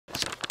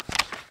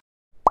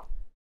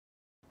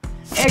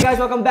Hey guys,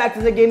 welcome back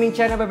to the gaming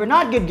channel where we're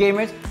not good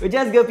gamers, we're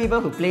just good people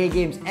who play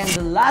games. And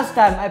the last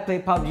time I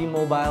played PUBG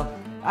Mobile,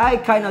 I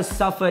kind of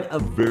suffered a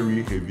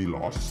very heavy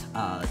loss.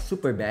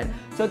 Super bad.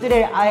 So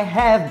today I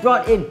have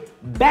brought in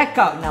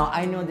backup. Now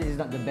I know this is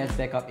not the best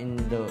backup in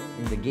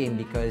the game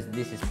because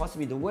this is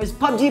possibly the worst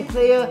PUBG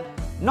player,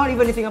 not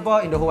even in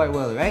Singapore, in the whole wide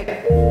world, right?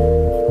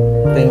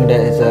 I think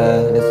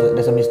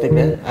there's a mistake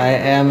there. I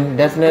am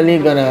definitely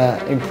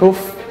gonna improve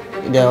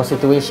the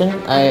situation.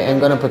 I am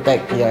gonna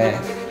protect your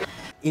ass.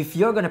 If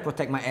you're gonna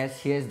protect my ass,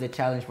 here's the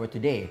challenge for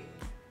today.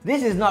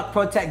 This is not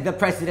Protect the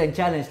President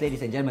challenge,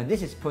 ladies and gentlemen.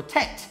 This is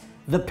Protect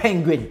the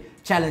Penguin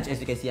challenge.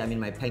 As you can see, I'm in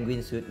my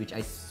penguin suit, which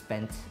I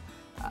spent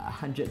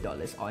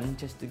 $100 on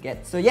just to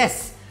get. So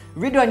yes,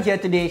 Ridhwan here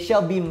today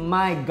shall be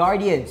my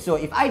guardian. So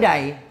if I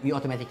die, we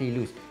automatically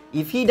lose.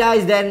 If he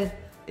dies, then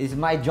it's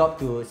my job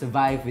to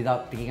survive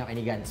without picking up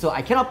any guns. So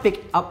I cannot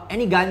pick up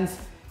any guns,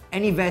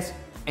 any vest,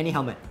 any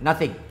helmet,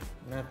 nothing.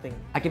 Nothing.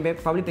 I can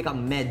probably pick up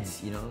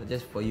meds, you know,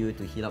 just for you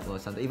to heal up or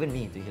something. Even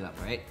me to heal up,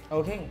 right?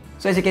 Okay.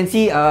 So as you can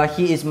see,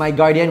 he is my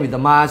guardian with the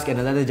mask and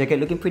a leather jacket,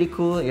 looking pretty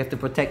cool. You have to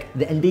protect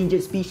the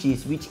endangered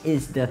species, which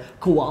is the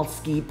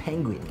Kowalski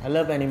penguin. I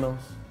love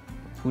animals.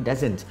 Who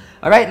doesn't?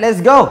 Alright,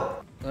 let's go!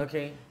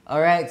 Okay.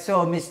 Alright,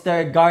 so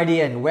Mr.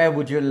 Guardian, where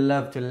would you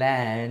love to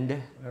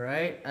land?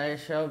 Alright, I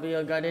shall be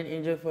your guardian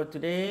angel for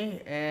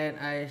today, and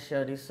I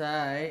shall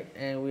decide,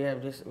 and we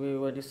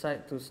will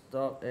decide to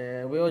stop,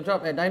 we will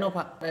drop at Dino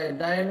Park.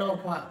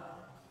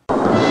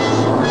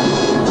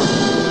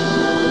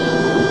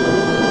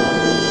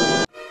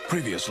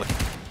 Previously.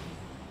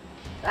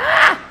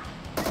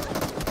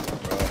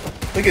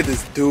 Look at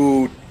this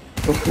dude.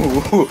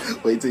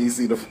 Wait till you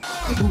see the.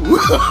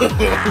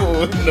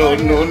 No.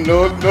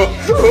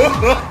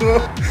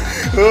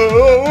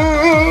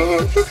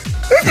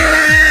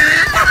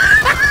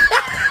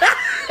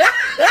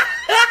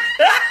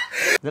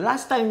 The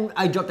last time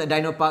I dropped at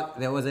Dino Park,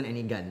 there wasn't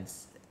any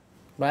guns.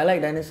 But I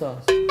like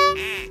dinosaurs.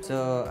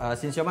 So,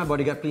 since you're my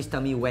bodyguard, please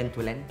tell me when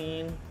to land.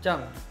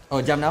 Jump.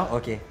 Oh, jump now?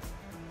 Okay.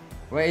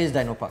 Where is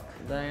Dino Park?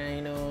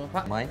 Dino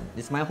Park. Mine?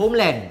 This is my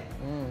homeland.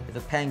 It's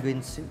a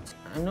penguin suit.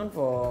 I'm known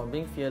for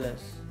being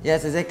fearless.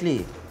 Yes,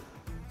 exactly.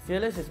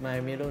 Fearless is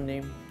my middle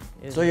name.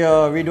 So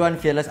you're Ridhwan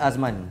Fearless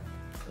Azman.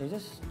 You're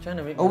just trying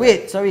to make. Oh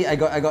wait, sorry, I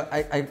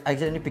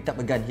accidentally picked up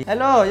a gun.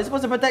 Hello, you're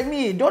supposed to protect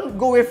me. Don't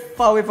go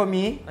far away from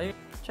me. Are you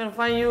trying to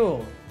find you?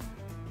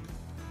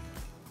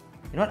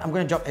 You know what? I'm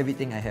gonna drop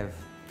everything I have.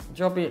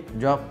 Drop it.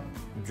 Drop.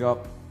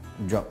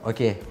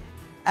 Okay.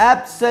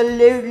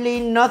 Absolutely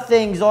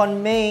nothing's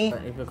on me.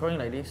 If you're crawling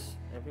like this,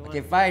 everyone.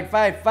 Okay,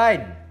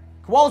 fine.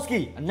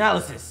 Kowalski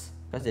analysis.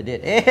 Because they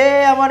did.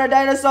 Hey, I'm on a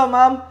dinosaur,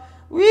 Mom.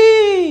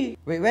 Wee!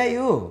 Wait, where are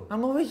you?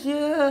 I'm over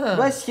here.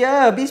 Where's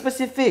here? Be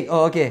specific.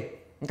 Oh, okay.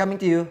 I'm coming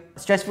to you.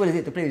 Stressful is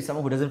it to play with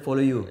someone who doesn't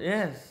follow you?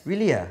 Yes.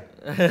 Really?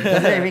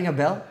 Does it ring a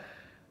bell?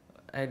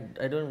 I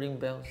don't ring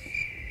bells.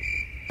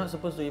 I'm not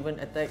supposed to even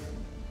attack.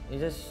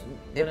 It's just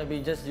gonna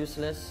be just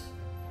useless.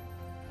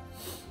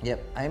 Yep,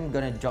 I'm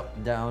gonna drop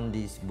down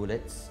these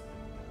bullets.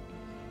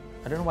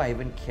 I don't know why I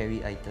even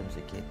carry items,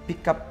 okay.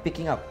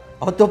 Picking up.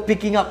 Auto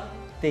picking up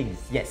things,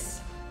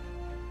 yes.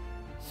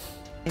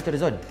 Into the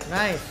zone.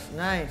 Nice.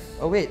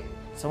 Oh wait,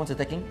 someone's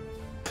attacking.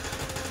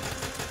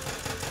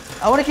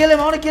 I wanna kill him.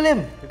 You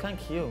can't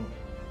kill.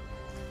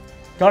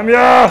 Come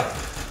here!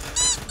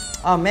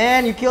 Oh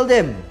man, you killed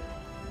him.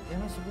 You're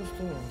not supposed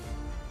to.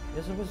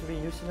 You're supposed to be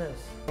useless.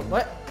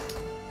 What?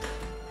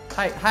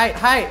 Hide!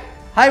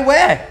 Hide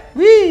where?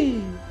 Wee!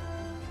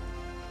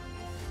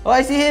 Oh,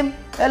 I see him.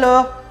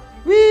 Hello.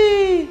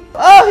 Wee!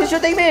 Oh, he's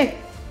shooting me.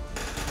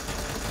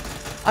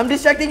 I'm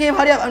distracting him.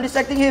 Hurry up, I'm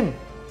distracting him.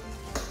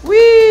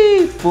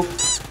 Wee! Boop.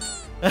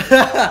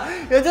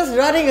 You're just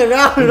running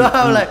around.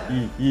 Like,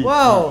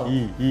 wow.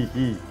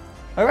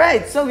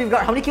 Alright, so we've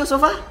got how many kills so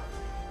far?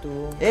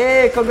 2.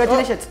 Hey,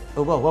 congratulations.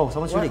 Oh, wow,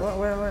 someone's shooting.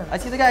 Where? I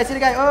see the guy.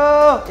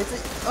 Oh! I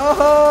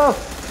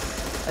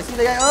see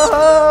the guy.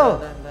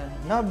 Oh!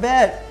 Not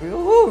bad.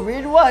 Ooh,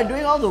 Ridhwan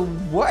doing all the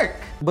work.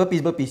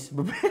 Burpees. Let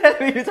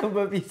me do some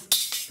burpees.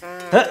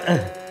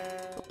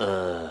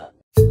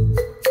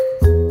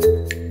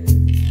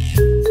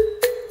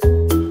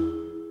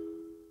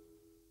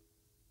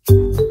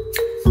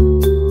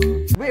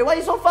 Wait, why are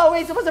you so far away?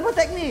 You're supposed to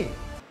protect me.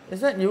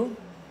 Is that you?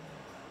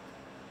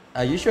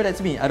 Are you sure that's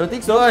me? I don't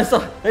think so. It's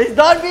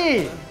not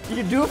me.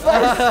 You do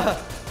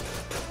first.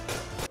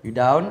 You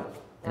down,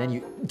 and then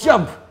you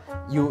jump.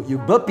 You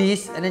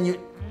burpees, and then you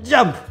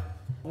jump.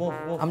 Move.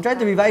 I'm trying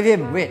to revive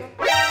him. Wait.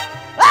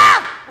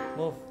 Ah!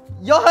 Move.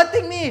 You're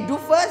hurting me. Do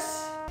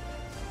first.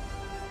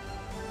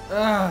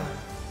 Okay.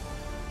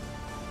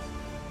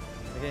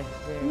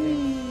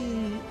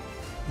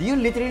 Do you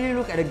literally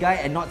look at a guy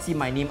and not see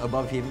my name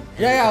above him?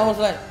 Yeah. I was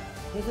like,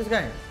 who's this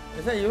guy?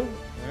 Is that you?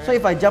 Right. So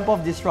if I jump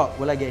off this rock,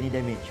 will I get any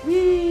damage?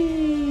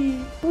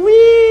 Wee!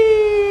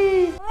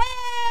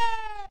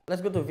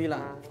 Let's go to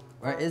villa.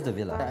 Where is the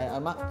villa? I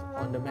marked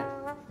on the map.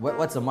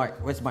 What's the mark?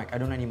 Where's Mark? I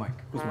don't know any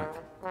Mark. Who's Mark?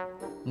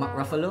 Mark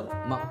Ruffalo?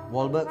 Mark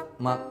Wahlberg?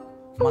 Mark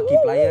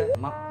Markiplier.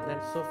 Then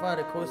so far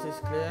the coast is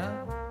clear.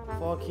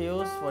 4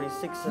 kills,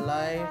 46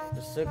 alive.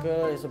 The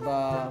circle is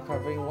about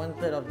covering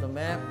 1/3 of the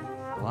map.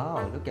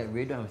 Wow, look at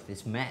Ridhwan with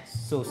his maths.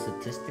 So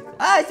statistical.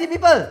 Ah, I see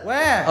people!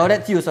 Where? Oh,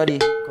 that's you, sorry.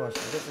 Gosh,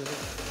 this is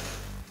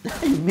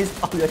it. You missed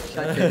all your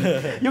shots.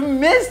 You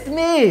missed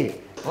me!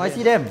 Oh, I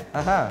see them.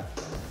 Aha.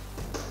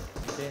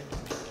 Okay.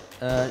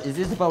 Is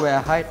this the part where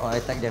I hide or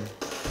I attack them?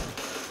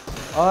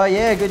 Oh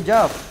yeah, good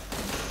job.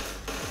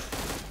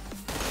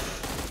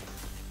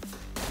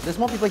 There's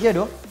more people here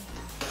though.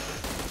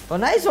 Oh,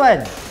 nice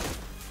one!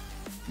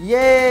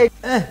 Yay!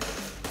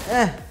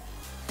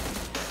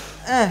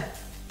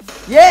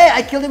 Yeah,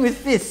 I killed him with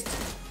fist.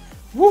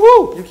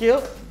 Woohoo! You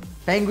killed?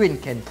 Penguin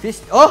can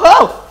fist. Oh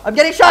ho! I'm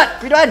getting shot!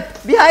 Ridhwan!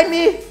 Behind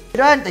me!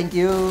 Ridhwan, thank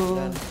you.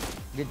 Done.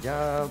 Good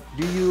job.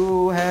 Do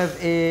you have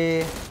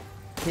a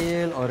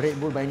pill or Red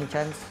Bull by any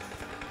chance?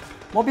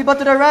 More people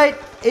to the right.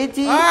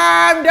 80.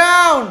 I'm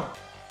down!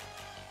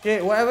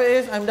 Okay, whatever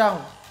it is, I'm down.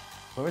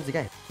 Oh, where's the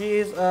guy? He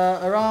is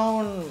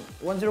around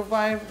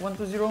 105,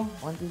 120.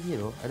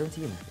 120. I don't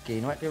see him. Okay,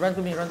 you know what? Okay, run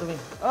to me, run to me.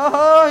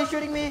 Oh, he's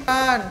shooting me.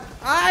 Run!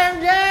 I am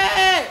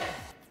dead!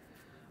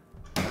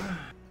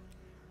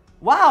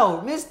 Wow,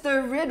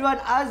 Mr.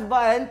 Ridhwan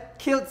Azban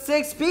killed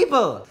 6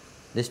 people.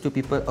 There's 2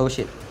 people. Oh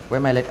shit.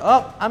 Where am I led?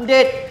 Oh, I'm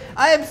dead.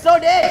 I am so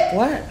dead.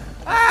 What?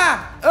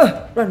 Ah!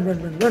 Run,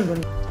 run, run, run,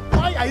 run.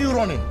 Why are you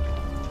running?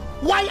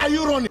 Why are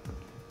you running?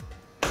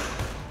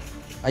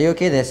 Are you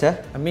okay there,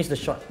 sir? I missed the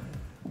shot.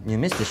 You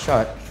missed the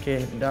shot.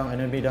 Okay, down,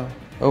 enemy down.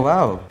 Oh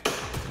wow.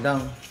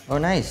 Down. Oh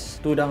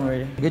nice. 2 down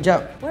already. Good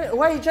job. Why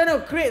are you trying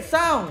to create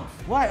sound?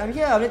 What? I'm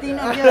here. I'm letting you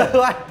know I'm here.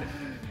 What?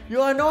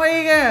 You're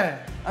annoying eh?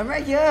 I'm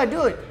right here,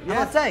 dude.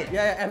 I'm outside.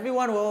 Yeah,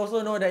 everyone will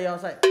also know that you're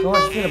outside.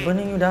 Gosh, feel like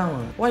burning you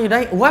down. Why are you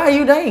dying? Why are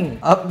you dying?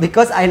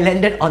 Because I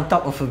landed on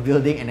top of a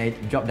building and I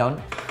dropped down.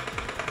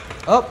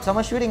 Oh,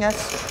 someone's shooting us.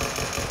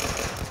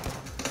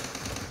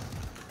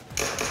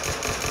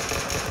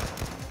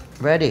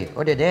 Where are they?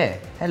 Oh, they're there.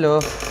 Hello.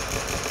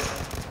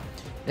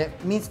 That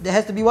means there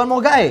has to be one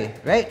more guy,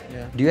 right?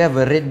 Yeah. Do you have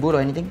a Red Bull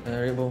or anything?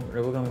 Red Bull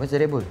coming. What's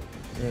the Red Bull?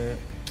 Yeah.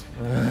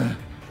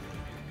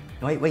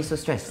 Why are you so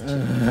stressed?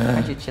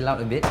 Can't you chill out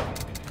a bit?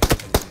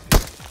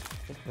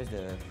 Where's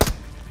the...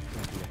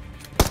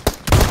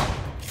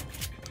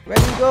 Where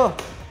did he go?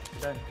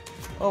 Done.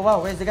 Oh wow,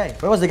 where's the guy?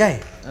 Where was the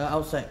guy?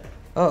 Outside.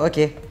 Oh,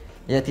 okay.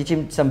 Yeah, teach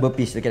him some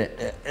burpees. Look at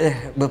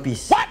that.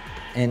 Burpees. What?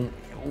 And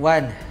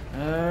 1.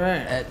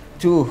 Alright.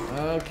 2.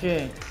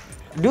 Okay.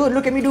 Dude,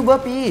 look at me do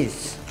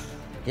burpees.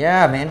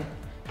 Yeah, man.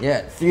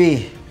 Yeah,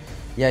 3.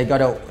 Yeah, you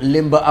gotta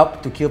limber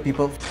up to kill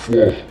people.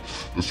 4.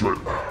 That's right.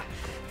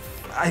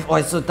 Oh,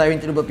 it's so tiring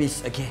to do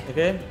burpees. Okay.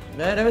 Okay.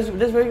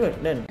 That's very good.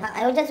 Then.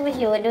 I would just wish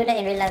you would do that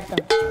in real life too.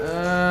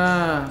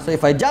 So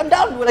if I jump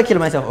down, will I kill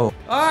myself? Oh.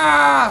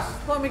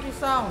 Stop making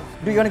sound.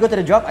 Do you wanna go to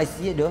the drop? I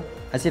see it though.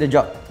 I see the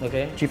drop.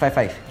 Okay.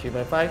 355. 3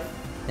 by 5.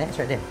 Yeah, it's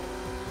right there.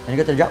 Wanna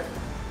go to the drop?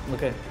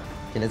 Okay.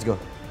 Okay, let's go.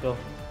 Go.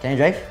 Can I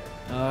drive?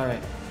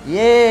 Alright.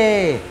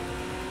 Yay!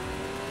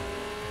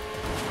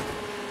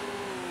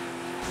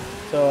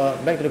 So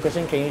back to the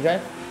question, can you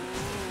drive?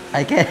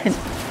 I can.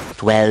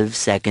 12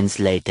 seconds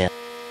later.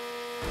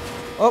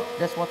 Oh,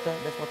 there's water.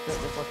 There's water.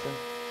 There's water.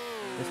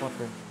 There's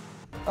water.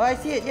 Oh, I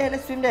see it. Yeah,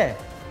 let's swim there.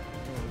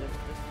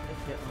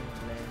 Let's get on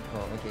land.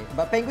 Oh, okay.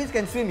 But penguins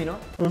can swim, you know.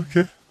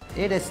 Okay.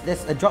 Yeah,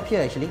 there's a drop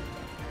here actually.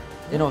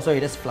 No,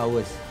 sorry, there's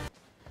flowers.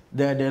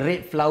 The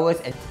red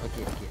flowers and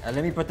okay.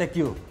 Let me protect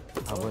you.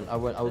 I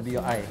will be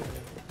your eye.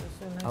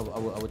 I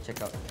will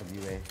check out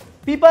everywhere.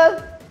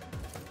 People,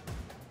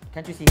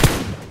 can't you see?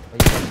 Oh,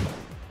 you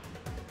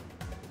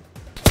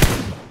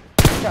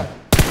can.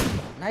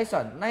 Nice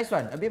shot. Nice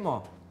one. A bit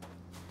more.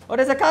 Oh,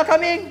 there's a car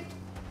coming.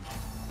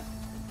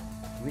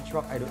 Which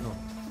rock? I don't know.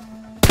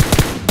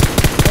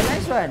 Oh,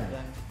 nice one.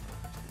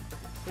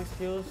 6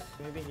 kills.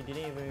 Maybe he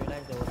didn't even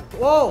realize there was.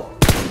 Whoa!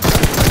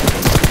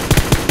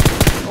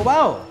 Oh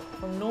wow.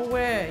 From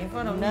nowhere, in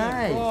front of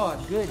Nice. me.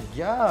 Gosh. Good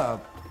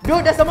job.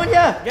 Dude, there's someone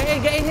here.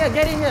 Get in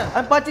here.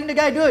 I'm punching the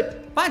guy,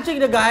 dude. Punching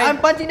the guy. I'm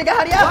punching the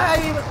guy. Hurry up. Why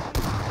are you?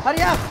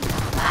 Hurry up.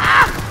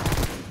 Ah!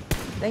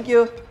 Thank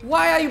you.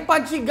 Why are you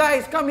punching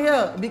guys? Come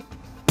here. Are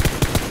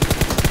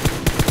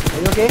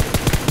you okay?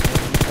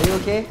 Are you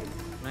okay?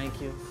 9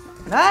 kills.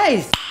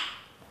 Nice.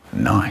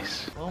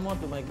 Nice. One more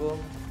to my goal.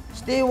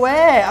 Stay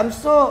where? I'm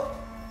so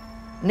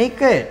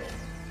naked.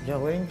 You're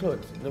wearing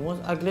clothes. The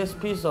most ugliest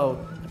piece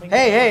of.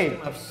 Hey.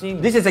 I've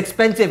seen. This is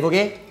expensive,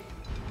 okay?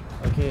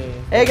 Okay.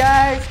 Hey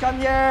guys, come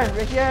here.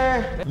 We're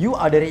here. You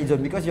are the red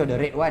zone because you're the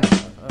red one.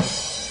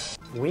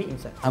 Wait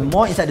inside. I'm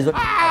more inside the zone.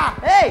 Ah!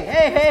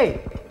 Hey.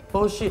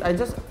 Oh shit! I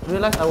just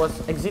realized I was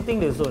exiting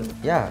the zone.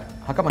 Yeah.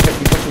 How come I heard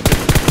people shooting?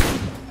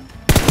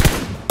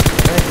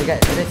 Where's the guy?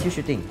 Where's you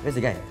shooting? Where's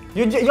the guy?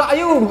 Are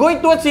you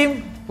going towards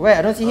him? Where?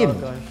 I don't see him.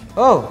 Oh gosh.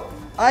 Oh,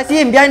 I see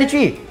him behind the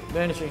tree.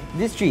 Behind the tree.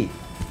 This tree.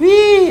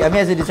 Whee! I'm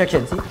here as a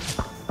distraction, see?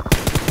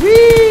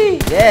 Whee!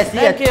 Yeah, see?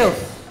 10 kills.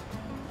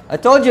 I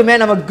told you,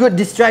 man, I'm a good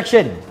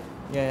distraction.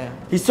 Yeah.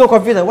 He's so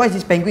confused. Like, why is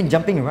this penguin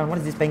jumping around? What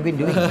is this penguin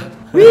doing?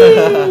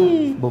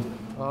 Whee! Boom.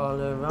 All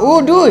around.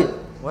 Oh, dude!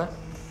 What?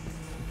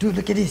 Dude,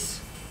 look at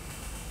this.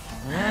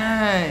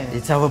 Nice.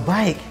 It's our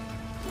bike.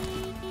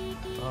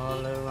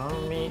 All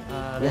around me.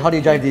 Wait, how do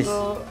you drive this?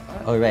 Oh,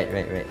 right.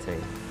 Sorry.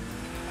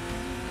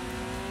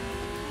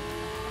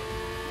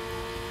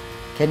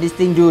 Can this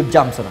thing do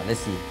jumps or not?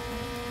 Let's see.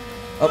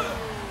 Oh.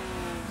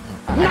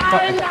 I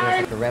thought it was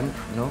like a ramp.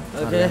 No?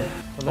 It's not a Okay.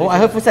 ramp. Oh, I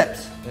heard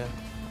footsteps. Yeah.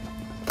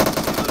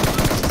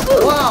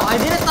 Wow,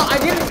 I didn't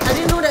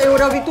know that it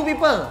would be 2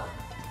 people.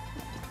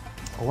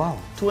 Oh,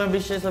 wow. Too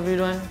ambitious of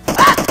everyone.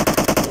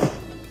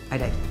 I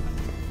died.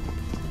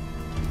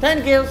 10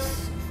 kills,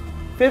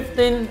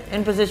 15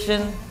 in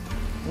position.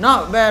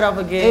 Not bad of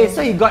a Hey, game.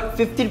 so you got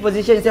 15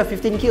 positions instead of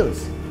 15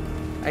 kills.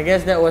 I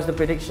guess that was the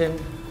prediction.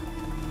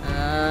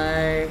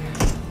 I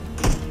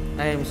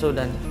am so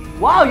done.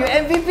 Wow, you're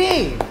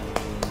MVP!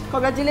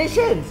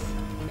 Congratulations!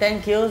 10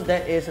 kills,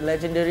 that is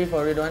legendary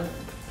for Ridhwan.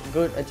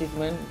 Good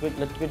achievement. Good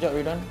job,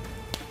 Ridhwan.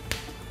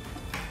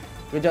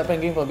 Good job,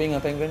 Penguin, for being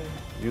a penguin.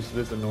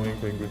 Useless, annoying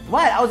penguin.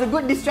 What? I was a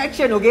good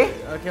distraction, okay?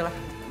 Okay lah.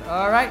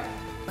 Alright.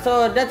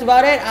 So that's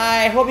about it.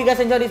 I hope you guys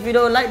enjoyed this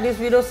video. Like this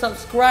video,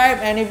 subscribe,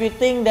 and if you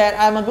think that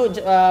I'm a good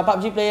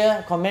PUBG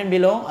player, comment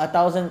below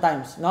 1,000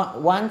 times.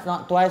 Not once,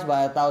 not twice,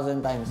 but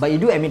 1,000 times. But you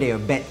do admit that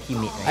you're a bad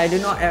teammate, right? I do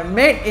not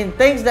admit in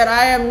things that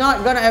I am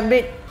not gonna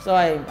admit. So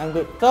I'm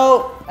good.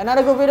 So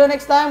another good video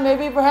next time.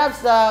 Maybe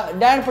perhaps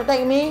Dan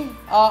protect me,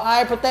 or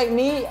I protect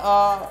me,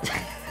 or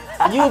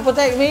you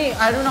protect me.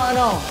 I do not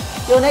know.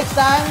 Till next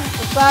time,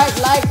 subscribe,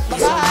 like,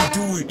 bye bye.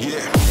 Do it,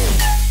 yeah.